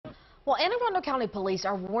Well, Arundel County police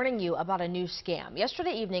are warning you about a new scam.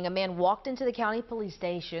 Yesterday evening, a man walked into the county police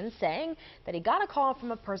station saying that he got a call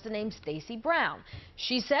from a person named Stacy Brown.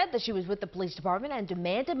 She said that she was with the police department and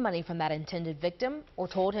demanded money from that intended victim or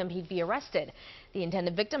told him he'd be arrested. The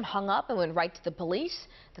intended victim hung up and went right to the police.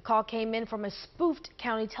 The call came in from a spoofed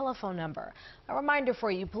county telephone number. A reminder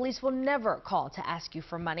for you, police will never call to ask you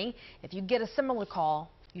for money. If you get a similar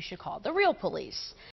call, you should call the real police.